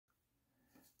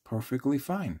Perfectly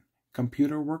fine.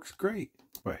 Computer works great.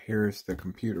 But here's the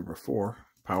computer before.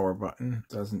 Power button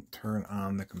doesn't turn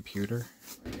on the computer.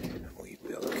 We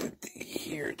look at the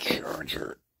here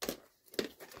charger.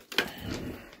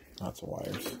 Lots of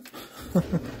wires.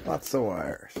 Lots of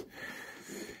wires.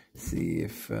 See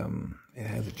if it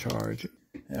has a charge.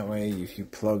 That way, if you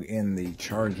plug in the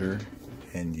charger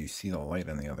and you see the light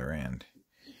on the other end,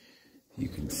 you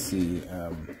can see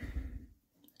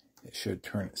it should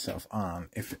turn itself on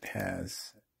if it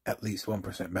has at least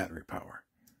 1% battery power.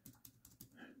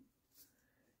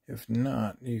 If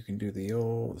not, you can do the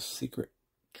old secret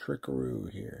trickaroo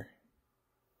here.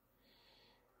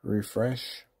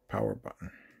 Refresh power button.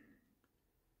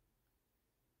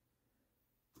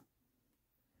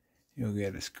 You'll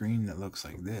get a screen that looks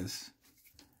like this.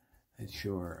 That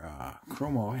your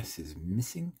Chrome OS is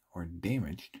missing or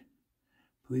damaged.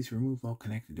 Please remove all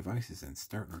connected devices and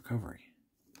start recovery.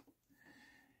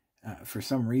 For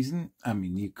some reason, I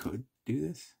mean, you could do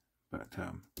this, but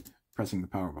pressing the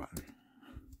power button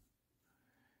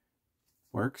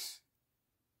works.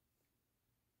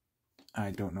 I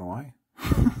don't know why.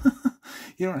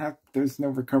 You don't have, there's no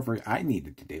recovery I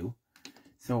needed to do.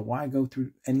 So why go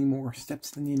through any more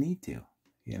steps than you need to,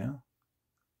 you know?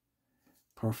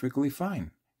 Perfectly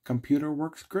fine. Computer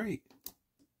works great.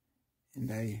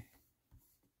 And I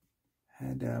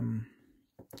had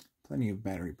plenty of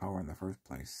battery power in the first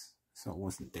place, so it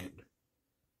wasn't dead.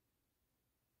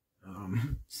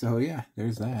 So yeah,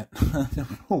 there's that. I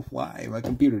don't know why. My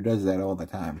computer does that all the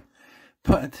time.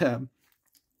 But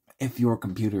if your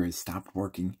computer has stopped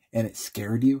working and it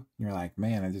scared you, you're like,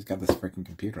 man, I just got this freaking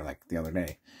computer like the other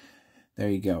day. There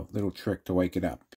you go. Little trick to wake it up.